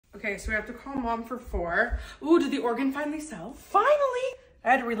Okay, so we have to call mom for 4. Ooh, did the organ finally sell? Finally! I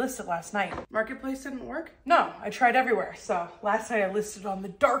had to relist it last night. Marketplace didn't work? No, I tried everywhere. So last night I listed on the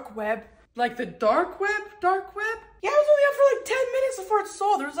dark web. Like the dark web? Dark web? Yeah, I was only up for like 10 minutes before it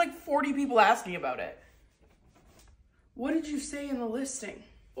sold. There was like 40 people asking about it. What did you say in the listing?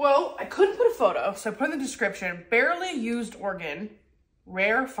 Well, I couldn't put a photo, so I put in the description, barely used organ,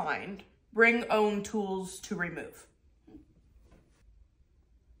 rare find, bring own tools to remove.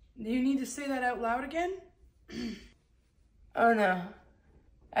 Do you need to say that out loud again? Oh no,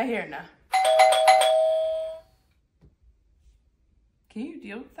 I hear now. Can you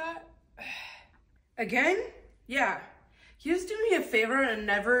deal with that? Again? Yeah. Can you just do me a favor and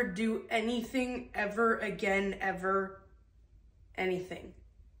never do anything ever again, ever, anything?